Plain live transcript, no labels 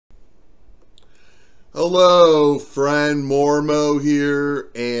Hello, friend Mormo here,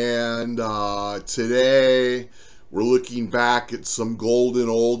 and today we're looking back at some golden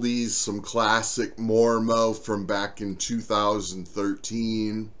oldies, some classic Mormo from back in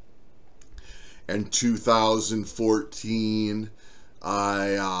 2013 and 2014.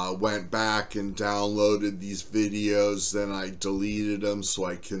 I went back and downloaded these videos, then I deleted them so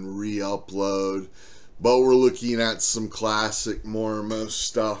I can re-upload. But we're looking at some classic Mormo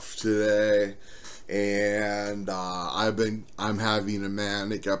stuff today, and I'm having a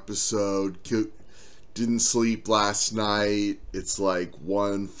manic episode. Didn't sleep last night. It's like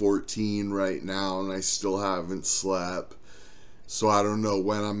 1:14 right now, and I still haven't slept. So I don't know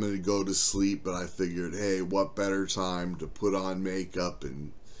when I'm going to go to sleep, but I figured, hey, what better time to put on makeup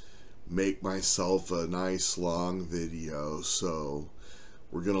and make myself a nice long video. So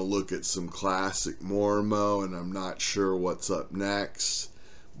we're going to look at some classic Mormo, and I'm not sure what's up next,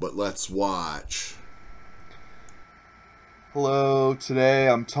 but let's watch. Hello, today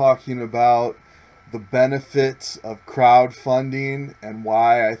I'm talking about the benefits of crowdfunding and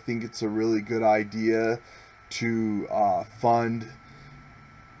why I think it's a really good idea to fund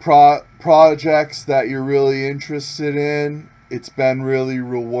projects that you're really interested in. It's been really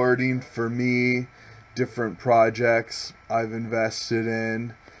rewarding for me, different projects I've invested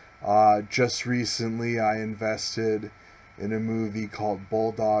in. Just recently, I invested in a movie called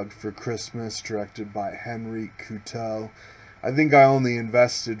Bulldog for Christmas, directed by Henry Couteau. I think I only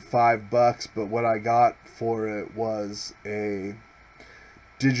invested $5, but what I got for it was a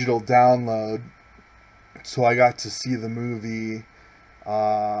digital download. So I got to see the movie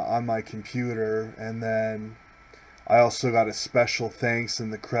on my computer, and then I also got a special thanks in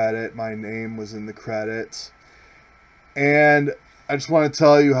the credit. My name was in the credits. And I just want to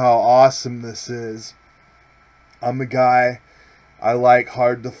tell you how awesome this is. I'm a guy, I like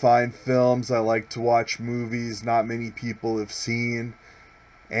hard to find films. I like to watch movies not many people have seen.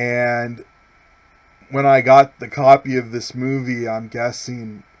 And when I got the copy of this movie, I'm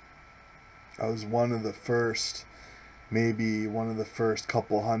guessing I was one of the first, maybe one of the first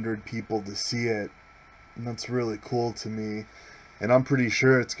couple hundred people to see it. And that's really cool to me. And I'm pretty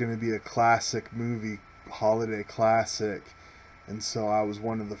sure it's going to be a classic movie, holiday classic. And so I was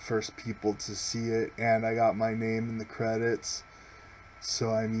one of the first people to see it, and I got my name in the credits.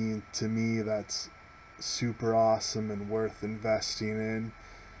 So, I mean, to me, that's super awesome and worth investing in.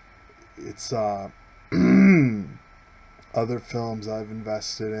 It's other films I've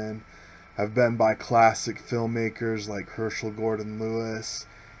invested in have been by classic filmmakers like Herschel Gordon Lewis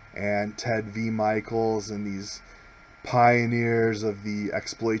and Ted V. Michaels, and these pioneers of the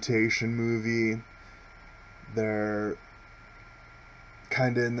exploitation movie. They're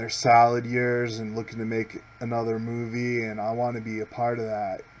kind of in their salad years and looking to make another movie, and I want to be a part of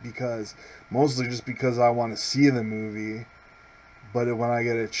that, because mostly just because I want to see the movie. But when I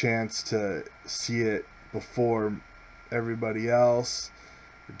get a chance to see it before everybody else,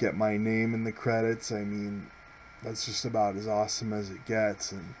 get my name in the credits, I mean, that's just about as awesome as it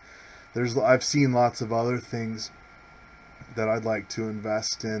gets. And I've seen lots of other things that I'd like to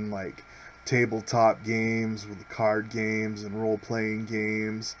invest in, like tabletop games with card games and role-playing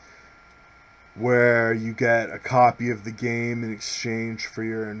games, where you get a copy of the game in exchange for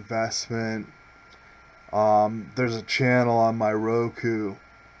your investment. There's a channel on my Roku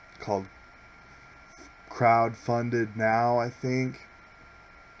called Crowdfunded Now, I think,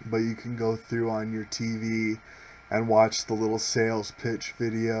 but you can go through on your TV and watch the little sales pitch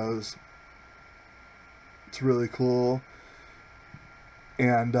videos. It's really cool.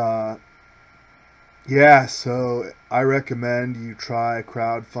 And yeah, so I recommend you try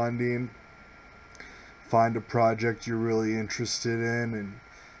crowdfunding. Find a project you're really interested in and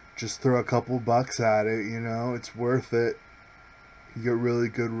just throw a couple bucks at it, it's worth it. You get really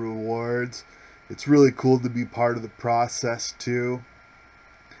good rewards. It's really cool to be part of the process too.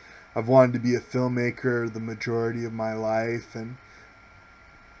 I've wanted to be a filmmaker the majority of my life, and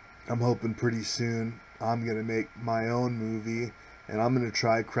I'm hoping pretty soon I'm going to make my own movie, and I'm going to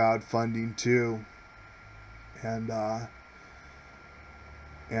try crowdfunding too.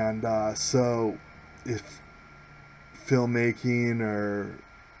 So if filmmaking or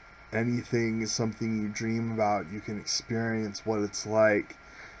anything is something you dream about, you can experience what it's like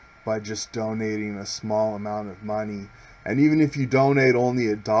by just donating a small amount of money. And even if you donate only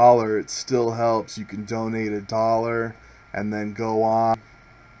 $1, it still helps. You can donate $1 and then go on.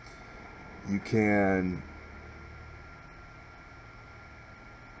 You can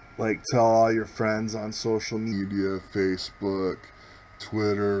tell all your friends on social media, Facebook,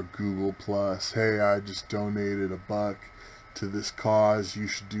 Twitter, Google Plus, hey, I just donated $1 to this cause, you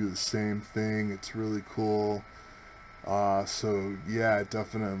should do the same thing. It's really cool. So yeah,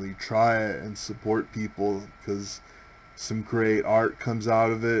 definitely try it and support people, because some great art comes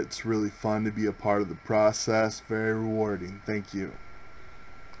out of it. It's really fun to be a part of the process. Very rewarding. Thank you.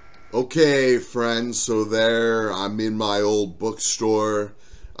 Okay, friends, so there I'm in my old bookstore.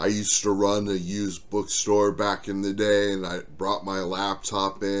 I used to run a used bookstore back in the day, and I brought my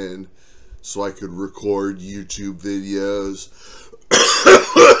laptop in so I could record YouTube videos.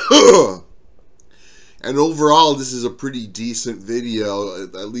 And overall, this is a pretty decent video.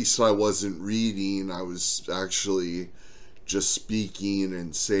 At least I wasn't reading. I was actually just speaking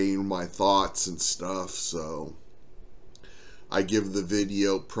and saying my thoughts and stuff. So I give the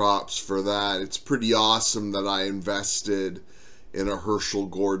video props for that. It's pretty awesome that I invested in a Herschel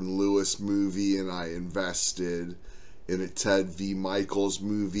Gordon Lewis movie, and I invested in a Ted V. Michaels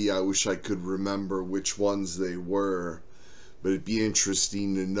movie. I wish I could remember which ones they were. But it'd be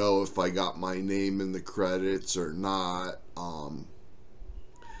interesting to know if I got my name in the credits or not.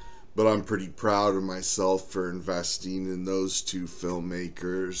 But I'm pretty proud of myself for investing in those two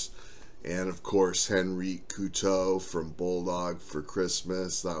filmmakers. And of course, Henrique Couteau from Bulldog for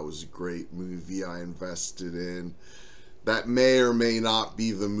Christmas. That was a great movie I invested in. That may or may not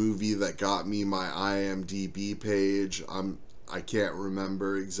be the movie that got me my IMDb page. I can't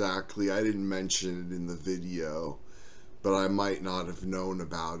remember exactly. I didn't mention it in the video, but I might not have known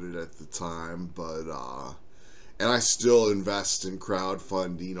about it at the time. But and I still invest in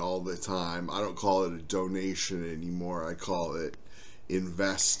crowdfunding all the time. I don't call it a donation anymore. I call it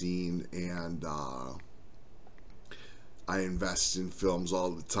investing, and I invest in films all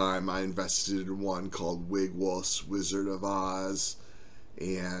the time. I invested in one called Wigwalt's Wizard of Oz,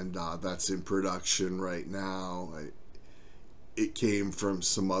 and that's in production right now. It came from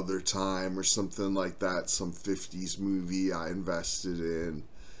some other time or something like that, some 50s movie I invested in.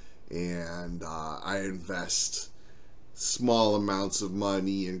 And I invest small amounts of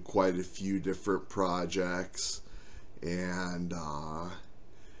money in quite a few different projects, and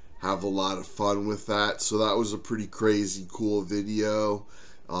have a lot of fun with that. So that was a pretty crazy cool video.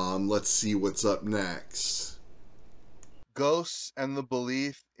 Let's see what's up next. Ghosts and the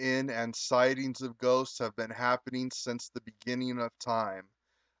belief in and sightings of ghosts have been happening since the beginning of time.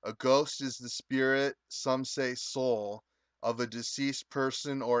 A ghost is the spirit, some say soul, of a deceased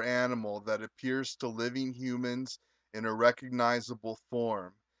person or animal that appears to living humans in a recognizable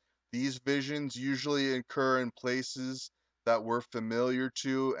form. These visions usually occur in places that were familiar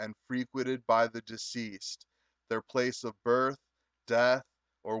to and frequented by the deceased, their place of birth, death,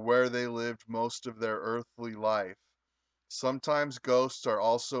 or where they lived most of their earthly life. Sometimes ghosts are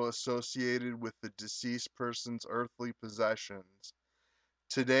also associated with the deceased person's earthly possessions.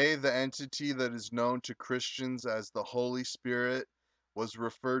 Today, the entity that is known to Christians as the Holy Spirit was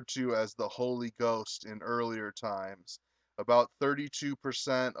referred to as the Holy Ghost in earlier times. About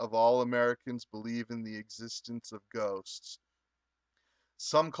 32% of all Americans believe in the existence of ghosts.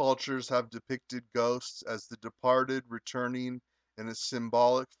 Some cultures have depicted ghosts as the departed returning in a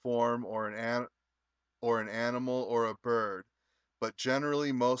symbolic form, or an animal or a bird, but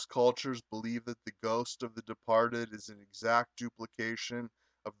generally most cultures believe that the ghost of the departed is an exact duplication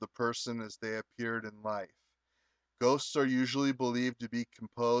of the person as they appeared in life. Ghosts are usually believed to be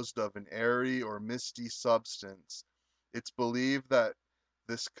composed of an airy or misty substance. It's believed that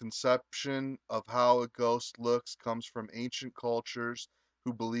this conception of how a ghost looks comes from ancient cultures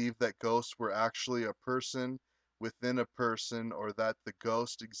who believed that ghosts were actually a person within a person, or that the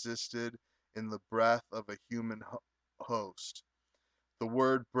ghost existed in the breath of a human host. The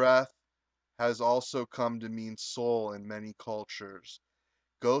word breath has also come to mean soul in many cultures.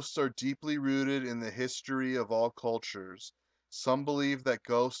 Ghosts are deeply rooted in the history of all cultures. Some believe that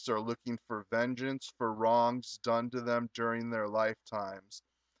ghosts are looking for vengeance for wrongs done to them during their lifetimes.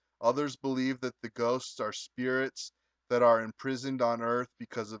 Others believe that the ghosts are spirits that are imprisoned on earth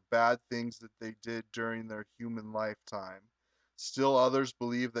because of bad things that they did during their human lifetime. Still others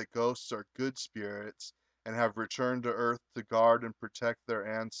believe that ghosts are good spirits and have returned to earth to guard and protect their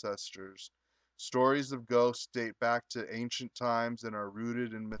ancestors. Stories of ghosts date back to ancient times and are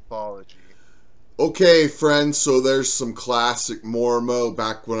rooted in mythology. Okay, friends, so there's some classic Mormo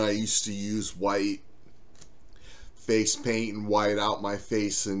back when I used to use white face paint and white out my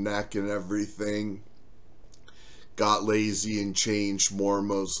face and neck and everything. Got lazy and changed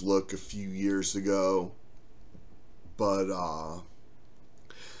Mormo's look a few years ago. But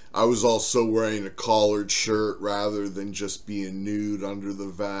I was also wearing a collared shirt rather than just being nude under the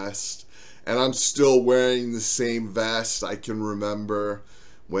vest. And I'm still wearing the same vest. I can remember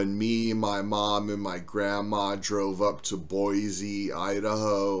when me, my mom, and my grandma drove up to Boise,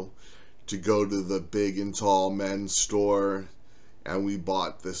 Idaho to go to the Big and Tall men's store, and we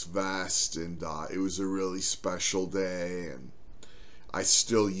bought this vest, and it was a really special day, and I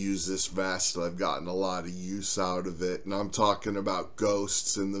still use this vest. I've gotten a lot of use out of it, and I'm talking about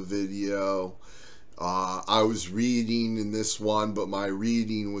ghosts in the video. I was reading in this one, but my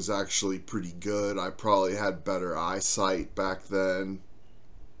reading was actually pretty good. I probably had better eyesight back then.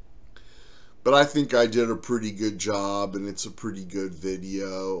 But I think I did a pretty good job, and it's a pretty good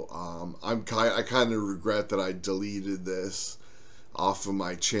video. I kind of regret that I deleted this off of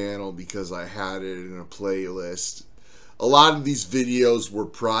my channel because I had it in a playlist. A lot of these videos were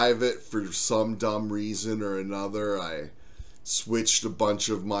private for some dumb reason or another. I switched a bunch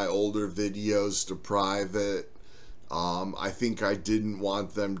of my older videos to private. I think I didn't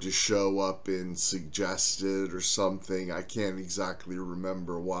want them to show up in suggested or something. I can't exactly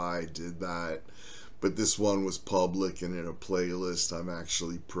remember why I did that. But this one was public and in a playlist I'm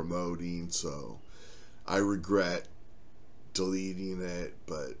actually promoting, so I regret deleting it,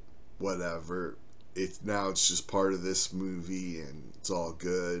 but whatever. Now it's just part of this movie and it's all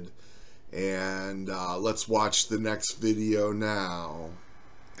good. And let's watch the next video now.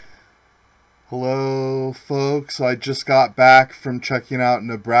 Hello, folks. I just got back from checking out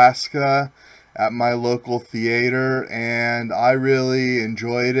Nebraska at my local theater, and I really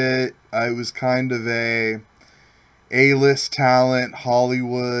enjoyed it. It was kind of a A-list talent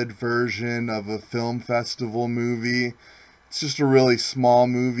Hollywood version of a film festival movie. It's just a really small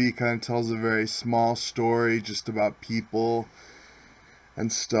movie, kind of tells a very small story just about people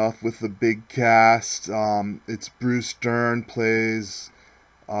and stuff with a big cast. It's Bruce Dern plays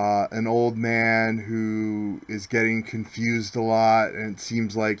an old man who is getting confused a lot, and it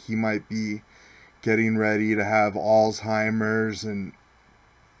seems like he might be getting ready to have Alzheimer's, and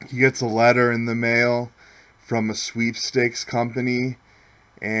he gets a letter in the mail from a sweepstakes company,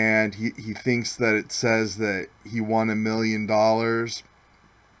 and he thinks that it says that he won $1 million,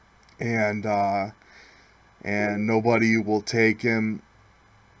 and nobody will take him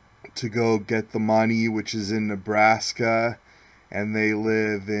to go get the money, which is in Nebraska, and they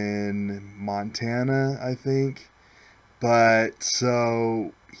live in Montana, I think. But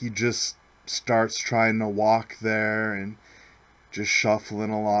so he just starts trying to walk there and just shuffling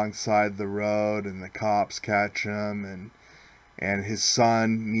alongside the road, and the cops catch him, and his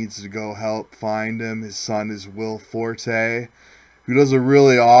son needs to go help find him. His son is Will Forte, who does a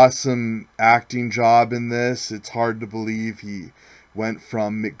really awesome acting job in this. It's hard to believe he went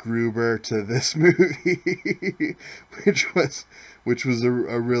from MacGruber to this movie, which was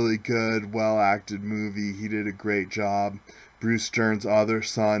a really good, well-acted movie. He did a great job. Bruce Dern's other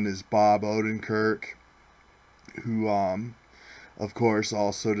son is Bob Odenkirk, who, of course,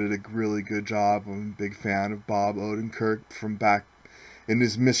 also did a really good job. I'm a big fan of Bob Odenkirk from back in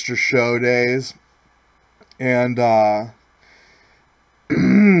his Mr. Show days. And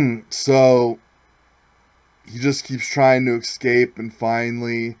so he just keeps trying to escape, and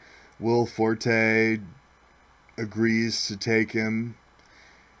finally Will Forte agrees to take him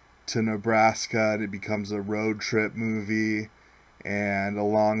to Nebraska, and it becomes a road trip movie. And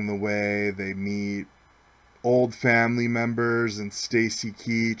along the way they meet old family members, and Stacy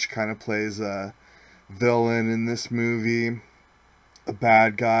Keach kind of plays a villain in this movie, a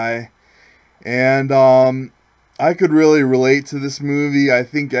bad guy. And I could really relate to this movie. I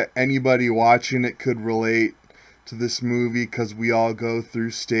think anybody watching it could relate to this movie, because we all go through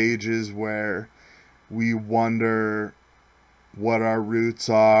stages where we wonder what our roots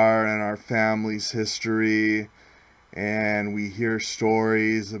are and our family's history, and we hear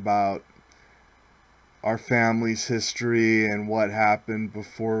stories about our family's history and what happened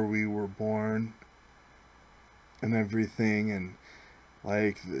before we were born and everything, and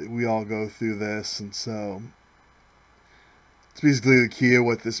like we all go through this. And so it's basically the key of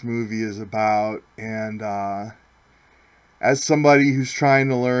what this movie is about. And as somebody who's trying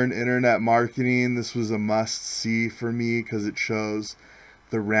to learn internet marketing, this was a must-see for me, because it shows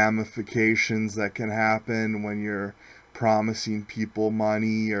the ramifications that can happen when you're promising people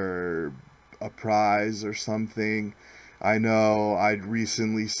money or a prize or something. I know I'd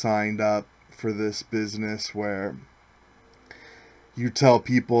recently signed up for this business where you tell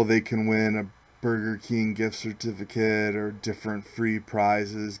people they can win a Burger King gift certificate or different free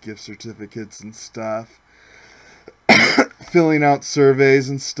prizes, gift certificates and stuff, filling out surveys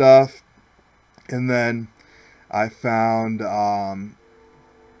and stuff. And then I found and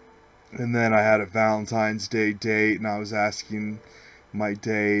then I had a Valentine's Day date, and I was asking my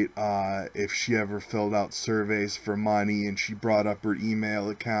date if she ever filled out surveys for money, and she brought up her email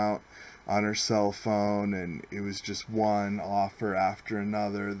account on her cell phone, and it was just one offer after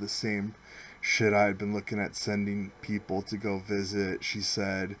another, the same shit I had been looking at sending people to go visit. She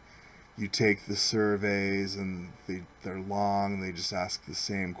said, you take the surveys and they're long, they just ask the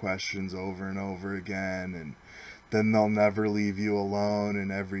same questions over and over again, and then they'll never leave you alone,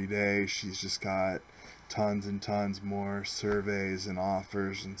 and every day she's just got tons and tons more surveys and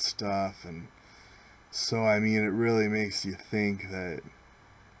offers and stuff. And so I mean, it really makes you think that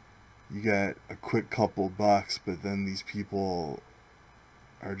you get a quick couple bucks, but then these people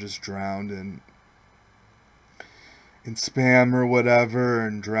are just drowned in spam or whatever,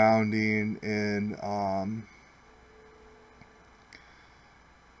 and drowning in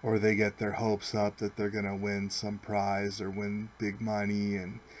or they get their hopes up that they're gonna win some prize or win big money,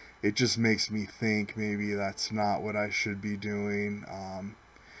 and it just makes me think maybe that's not what I should be doing.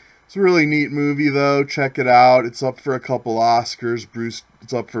 It's a really neat movie though. Check it out. It's up for a couple Oscars.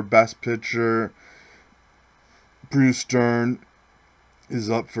 It's up for Best Picture. Bruce Dern is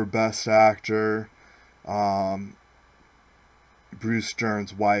up for Best Actor. Bruce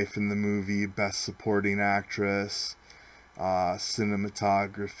Dern's wife in the movie, Best Supporting Actress.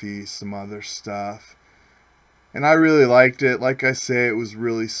 Cinematography, some other stuff. And I really liked it. Like I say, it was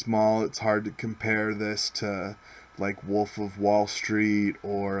really small. It's hard to compare this to like Wolf of Wall Street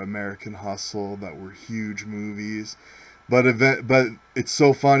or American Hustle, that were huge movies. But it's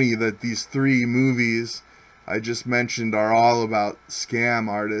so funny that these three movies I just mentioned are all about scam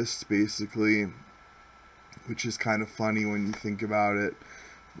artists, basically, which is kind of funny when you think about it.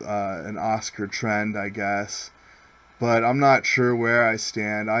 An Oscar trend, I guess. But I'm not sure where I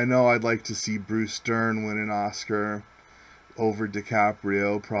stand. I know I'd like to see Bruce Dern win an Oscar over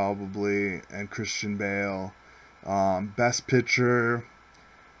DiCaprio, probably, and Christian Bale. Best Picture,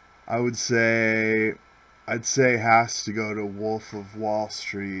 I'd say has to go to Wolf of Wall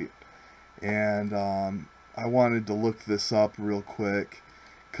Street. And I wanted to look this up real quick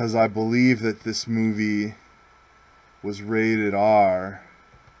because I believe that this movie was rated R.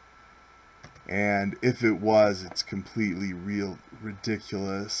 And if it was, it's completely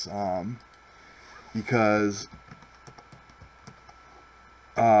ridiculous. Because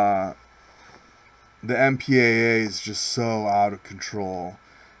the MPAA is just so out of control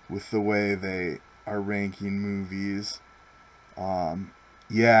with the way they are ranking movies.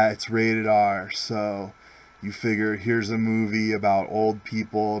 Yeah, it's rated R, so you figure here's a movie about old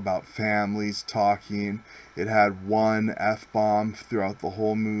people, about families talking. It had one F-bomb throughout the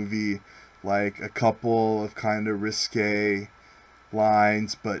whole movie, like a couple of kind of risque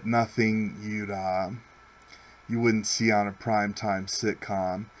lines, but nothing you wouldn't see on a primetime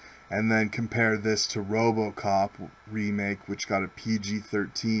sitcom. And then compare this to RoboCop remake, which got a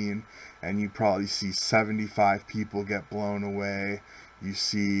PG-13, and you probably see 75 people get blown away. You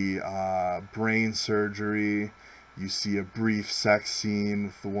see brain surgery. You see a brief sex scene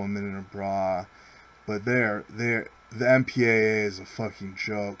with the woman in a bra. But the MPAA is a fucking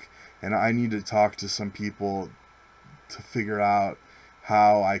joke, and I need to talk to some people to figure out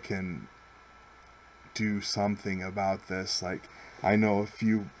how I can do something about this. Like, I know a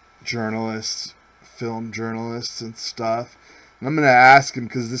few journalists, film journalists and stuff, and I'm going to ask him,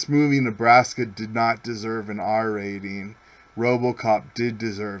 because this movie Nebraska did not deserve an R rating. RoboCop did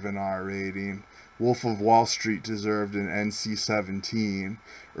deserve an R rating. Wolf of Wall Street deserved an NC-17.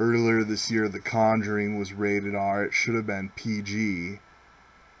 Earlier this year, The Conjuring was rated R. It should have been PG.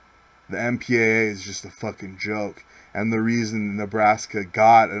 The MPAA is just a fucking joke. And the reason Nebraska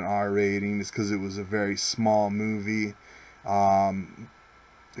got an R rating is because it was a very small movie.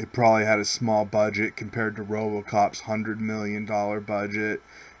 It probably had a small budget compared to RoboCop's $100 million budget,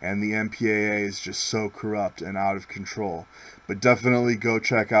 and the MPAA is just so corrupt and out of control. But definitely go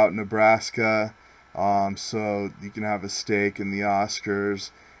check out Nebraska, so you can have a stake in the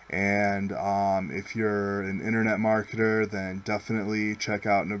Oscars. And if you're an internet marketer, then definitely check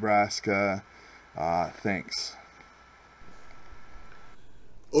out Nebraska. Thanks.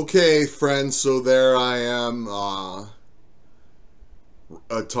 Okay, friends, so there I am,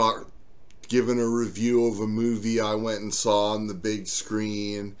 giving a review of a movie I went and saw on the big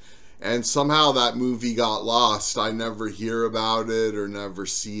screen, and somehow that movie got lost. I never hear about it or never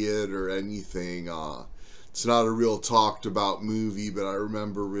see it or anything. It's not a real talked about movie, but I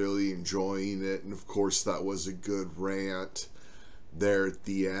remember really enjoying it, and of course that was a good rant there at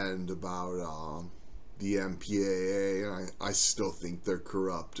the end about the MPAA, and I still think they're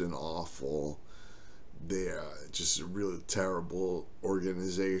corrupt and awful. They're just a really terrible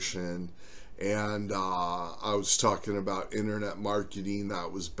organization, And I was talking about internet marketing.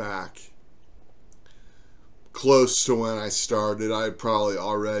 That was back close to when I started. I'd probably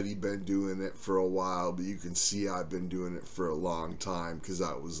already been doing it for a while, but you can see I've been doing it for a long time, because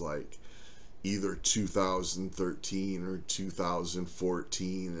that was like either 2013 or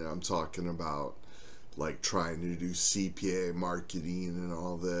 2014, and I'm talking about like trying to do CPA marketing and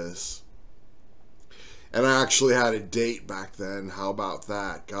all this. And I actually had a date back then. How about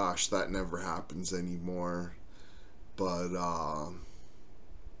that? Gosh, that never happens anymore. But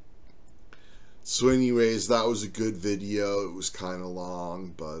so anyways, that was a good video. It was kind of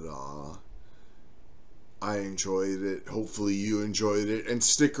long, but I enjoyed it. Hopefully you enjoyed it. And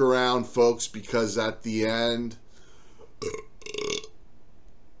stick around, folks, because at the end,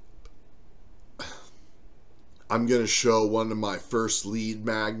 I'm going to show one of my first lead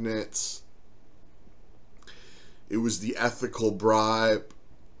magnets. It was the ethical bribe.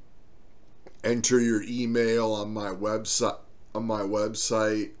 Enter your email on my website,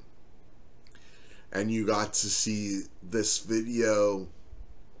 and you got to see this video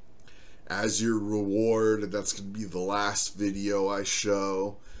as your reward, and that's going to be the last video I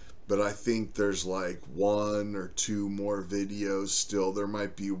show. But I think there's like 1 or 2 more videos still. There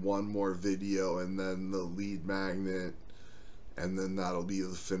might be 1 more video and then the lead magnet, and then that'll be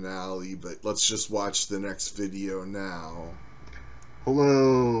the finale. But let's just watch the next video now.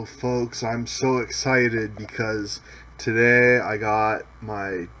 Hello folks, I'm so excited because today I got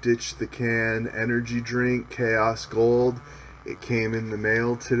my Ditch the Can energy drink, Chaos Gold. It came in the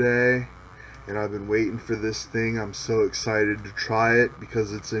mail today, and I've been waiting for this thing. I'm so excited to try it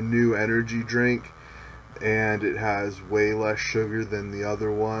because it's a new energy drink, and it has way less sugar than the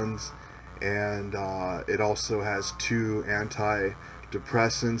other ones, and it also has 2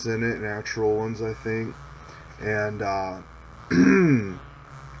 antidepressants in it, natural ones I think, and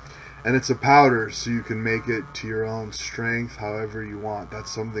and it's a powder, so you can make it to your own strength however you want.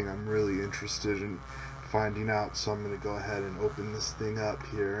 That's something I'm really interested in finding out, so I'm going to go ahead and open this thing up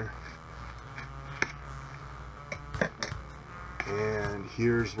here. And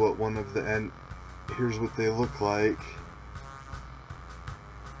here's what here's what they look like.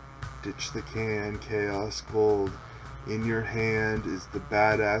 Ditch the Can, Chaos Gold. In your hand is the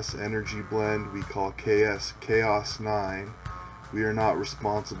badass energy blend we call Chaos 9. We are not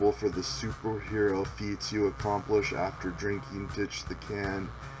responsible for the superhero feats you accomplish after drinking Ditch the Can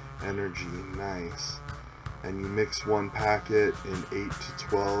energy. Nice. And you mix 1 packet in 8 to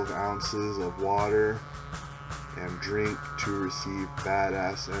 12 ounces of water and drink to receive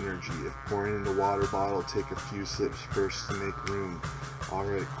badass energy. If pouring in the water bottle, take a few sips first to make room.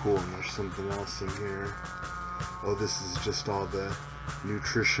 Alright, cool. And there's something else in here. Oh, this is just all the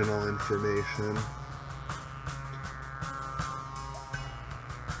nutritional information.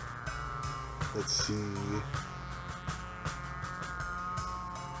 Let's see.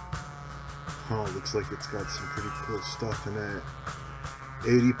 Oh, looks like it's got some pretty cool stuff in it.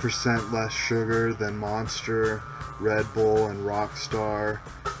 80% less sugar than Monster, Red Bull, and Rockstar.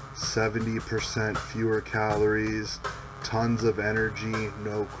 70% fewer calories. Tons of energy,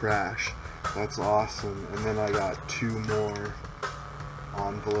 no crash. That's awesome. And then I got 2 more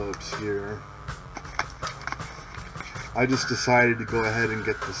envelopes here. I just decided to go ahead and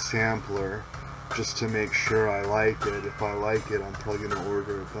get the sampler just to make sure I like it. If I like it, I'm probably going to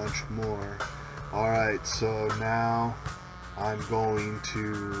order a bunch more. Alright, so now I'm going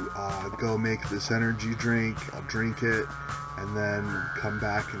to go make this energy drink. I'll drink it and then come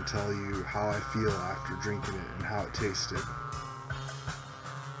back and tell you how I feel after drinking it and how it tasted.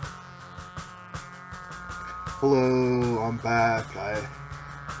 Hello, I'm back. I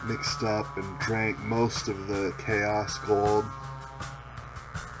mixed up and drank most of the Chaos Gold.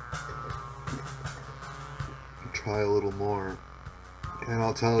 Try a little more, and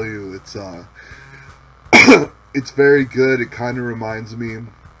I'll tell you, it's it's very good. It kind of reminds me,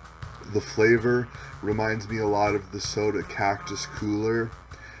 the flavor reminds me a lot of the soda Cactus Cooler.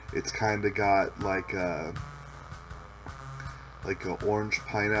 It's kind of got like a orange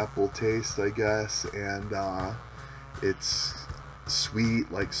pineapple taste, I guess, and it's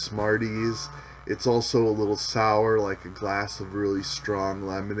sweet like Smarties. It's also a little sour, like a glass of really strong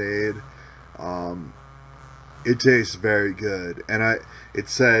lemonade. It tastes very good, and it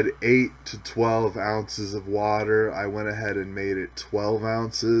said 8 to 12 ounces of water. I went ahead and made it 12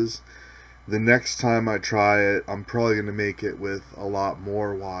 ounces. The next time I try it, I'm probably going to make it with a lot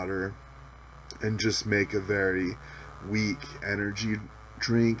more water and just make a very weak energy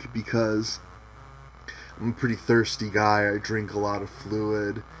drink, because I'm a pretty thirsty guy. I drink a lot of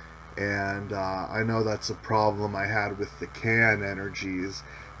fluid, And I know that's a problem I had with the can energies,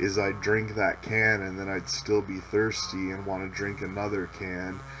 is I'd drink that can and then I'd still be thirsty and want to drink another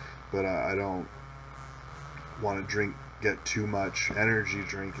can, but I don't want to get too much energy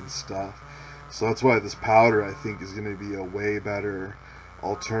drink and stuff. So that's why this powder, I think, is going to be a way better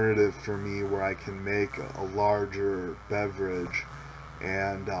alternative for me, where I can make a larger beverage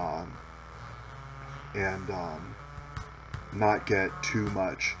and not get too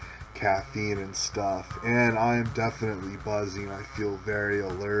much caffeine and stuff. And I'm definitely buzzing. I feel very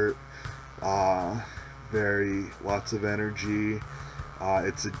alert, very lots of energy.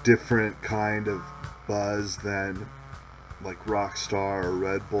 It's a different kind of buzz than like Rockstar or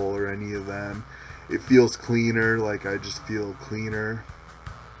Red Bull or any of them. It feels cleaner, like I just feel cleaner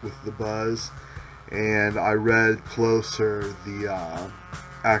with the buzz. And I read closer the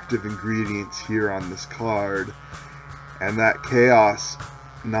active ingredients here on this card, and that Chaos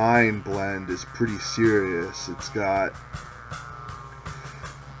 9 blend is pretty serious. It's got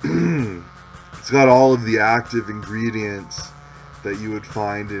it's got all of the active ingredients that you would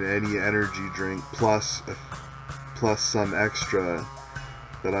find in any energy drink, plus some extra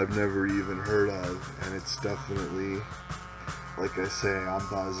that I've never even heard of. And it's definitely, like I say, I'm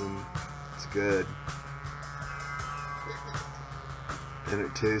buzzing. It's good. And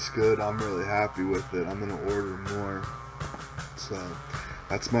it tastes good. I'm really happy with it. I'm going to order more. So,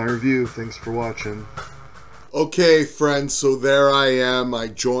 that's my review. Thanks for watching. Okay, friends, so there I am. I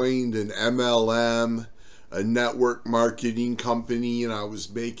joined an MLM, a network marketing company, and I was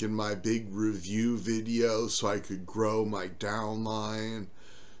making my big review video so I could grow my downline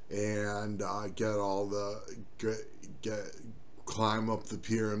and climb up the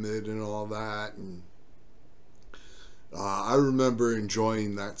pyramid and all that. And I remember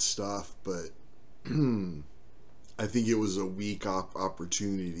enjoying that stuff, but I think it was a weak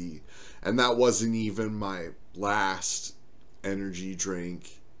opportunity. And that wasn't even my last energy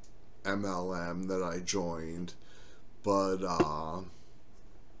drink MLM that I joined. But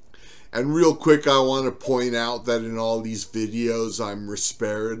and real quick, I want to point out that in all these videos I'm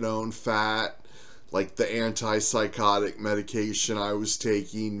risperidone fat. Like the antipsychotic medication I was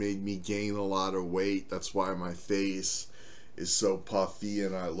taking made me gain a lot of weight. That's why my face is so puffy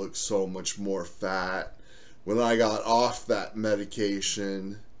and I look so much more fat. When I got off that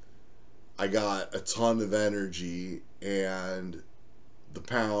medication, I got a ton of energy and the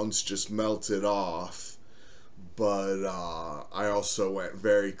pounds just melted off. But I also went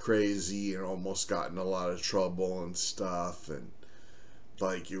very crazy and almost got in a lot of trouble and stuff. And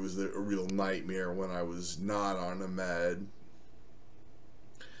like, it was a real nightmare when I was not on a med.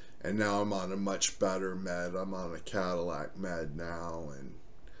 And now I'm on a much better med. I'm on a Cadillac med now, and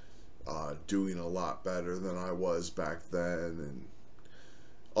doing a lot better than I was back then. And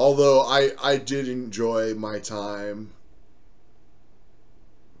although I did enjoy my time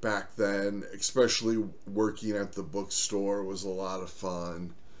back then, especially working at the bookstore was a lot of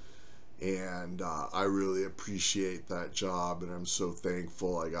fun. And I really appreciate that job, and I'm so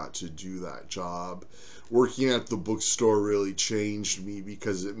thankful I got to do that job. Working at the bookstore really changed me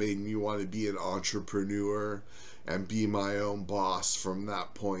because it made me want to be an entrepreneur and be my own boss from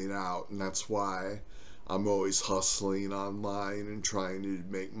that point out. And that's why I'm always hustling online and trying to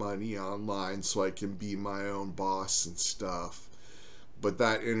make money online so I can be my own boss and stuff. But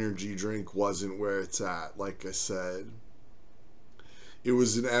that energy drink wasn't where it's at, like I said. It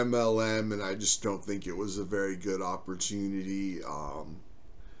was an MLM, and I just don't think it was a very good opportunity.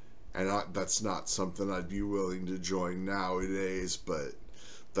 That's not something I'd be willing to join nowadays, but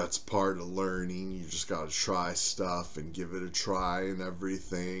that's part of learning. You just got to try stuff and give it a try and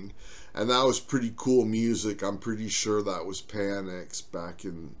everything. And that was pretty cool music. I'm pretty sure that was Panics back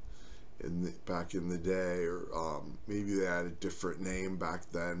in the day, or maybe they had a different name back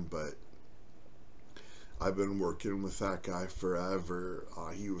then, but I've been working with that guy forever.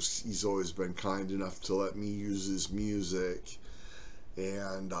 He's always been kind enough to let me use his music,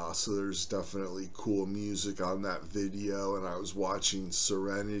 and so there's definitely cool music on that video. And I was watching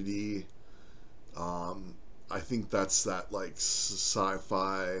Serenity. I think that's that like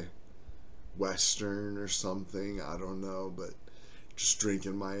sci-fi western or something. I don't know, but just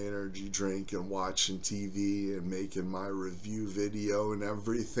drinking my energy drink and watching TV and making my review video and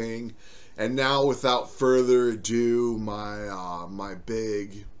everything. And now, without further ado, my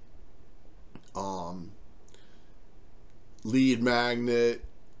big lead magnet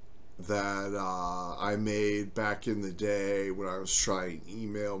that I made back in the day when I was trying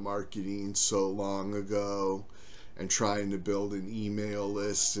email marketing so long ago and trying to build an email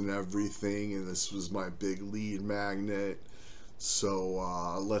list and everything. And this was my big lead magnet.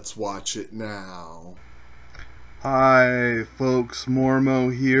 So let's watch it now. Hi folks,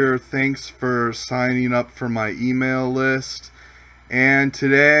 Mormo here. Thanks for signing up for my email list. And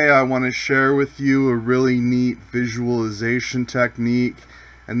today I want to share with you a really neat visualization technique.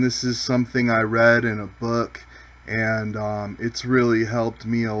 And this is something I read in a book, and it's really helped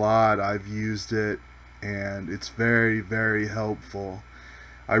me a lot. I've used it and it's very, very helpful.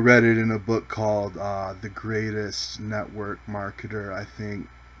 I read it in a book called The Greatest Network Marketer, I think.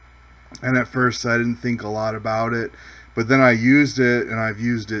 And at first I didn't think a lot about it, but then I used it, and I've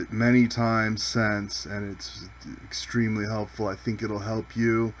used it many times since, and it's extremely helpful. I think it'll help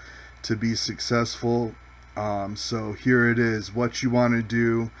you to be successful. So here it is. What you want to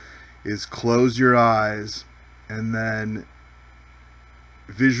do is close your eyes and then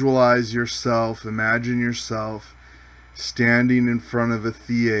visualize yourself, imagine yourself standing in front of a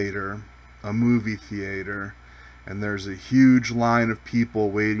theater, a movie theater, and there's a huge line of people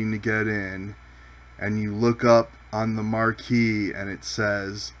waiting to get in, and you look up on the marquee and it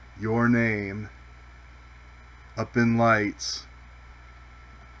says your name up in lights,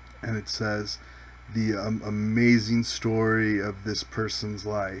 and it says the amazing story of this person's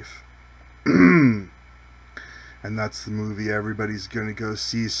life. And that's the movie everybody's going to go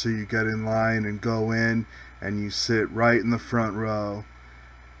see. So you get in line and go in, and you sit right in the front row,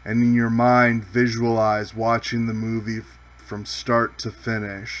 and in your mind visualize watching the movie from start to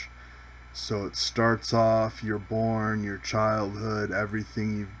finish. So it starts off, you're born, your childhood,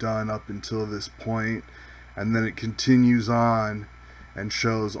 everything you've done up until this point, and then it continues on and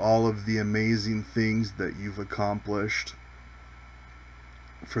shows all of the amazing things that you've accomplished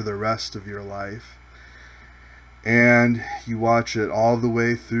for the rest of your life. And you watch it all the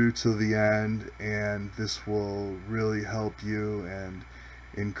way through to the end, and this will really help you and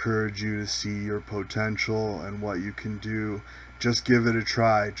encourage you to see your potential and what you can do. Just give it a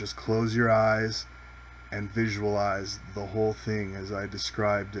try. Just close your eyes and visualize the whole thing as I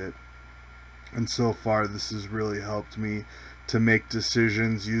described it. And so far this has really helped me to make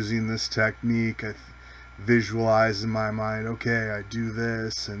decisions using this technique. I visualize in my mind, okay, I do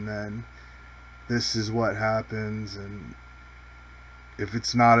this, and then this is what happens. And if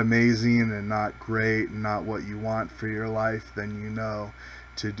it's not amazing and not great and not what you want for your life, then you know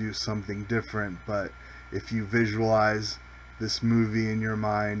to do something different. But if you visualize this movie in your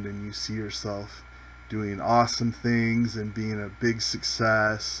mind and you see yourself doing awesome things and being a big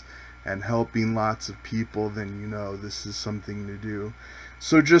success and helping lots of people, then you know this is something to do.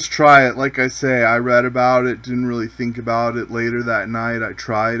 So just try it. Like I say, I read about it, didn't really think about it. Later that night I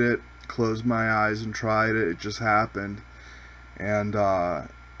tried it, closed my eyes and tried it. It just happened, and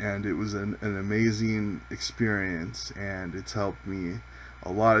it was an amazing experience, and it's helped me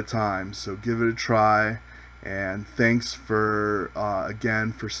a lot of times. So give it a try, and thanks for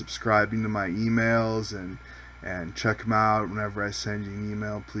again for subscribing to my emails, and check them out whenever I send you an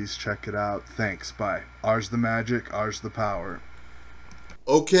email. Please check it out. Thanks. Bye. Ours the magic, ours the power.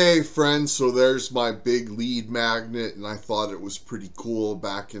 Okay, friends, so there's my big lead magnet, and I thought it was pretty cool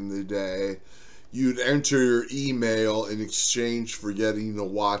back in the day. You'd enter your email in exchange for getting to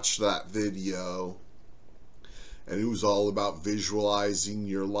watch that video, and it was all about visualizing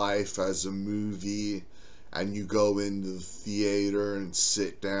your life as a movie, and you go into the theater and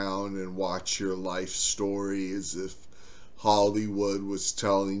sit down and watch your life story as if Hollywood was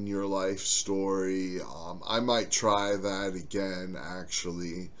telling your life story. I might try that again,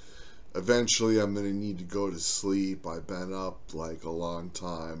 actually. Eventually I'm going to need to go to sleep. I've been up like a long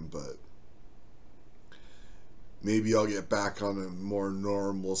time, but maybe I'll get back on a more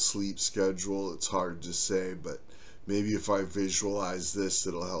normal sleep schedule. It's hard to say, but maybe if I visualize this,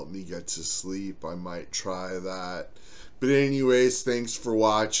 it'll help me get to sleep. I might try that. But anyways, thanks for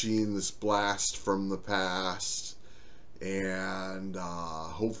watching this blast from the past. And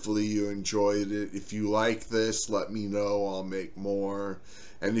hopefully you enjoyed it. If you like this, let me know. I'll make more.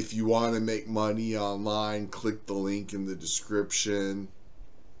 And if you want to make money online, click the link in the description.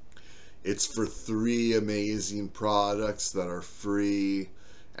 It's for 3 amazing products that are free,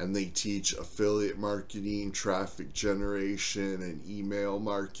 and they teach affiliate marketing, traffic generation, and email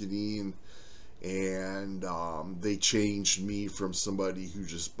marketing. And they changed me from somebody who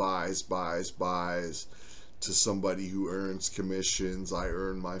just buys to somebody who earns commissions. I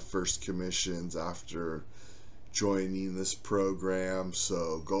earned my first commissions after joining this program.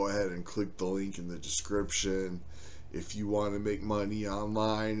 So go ahead and click the link in the description if you want to make money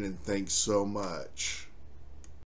online, and thanks so much.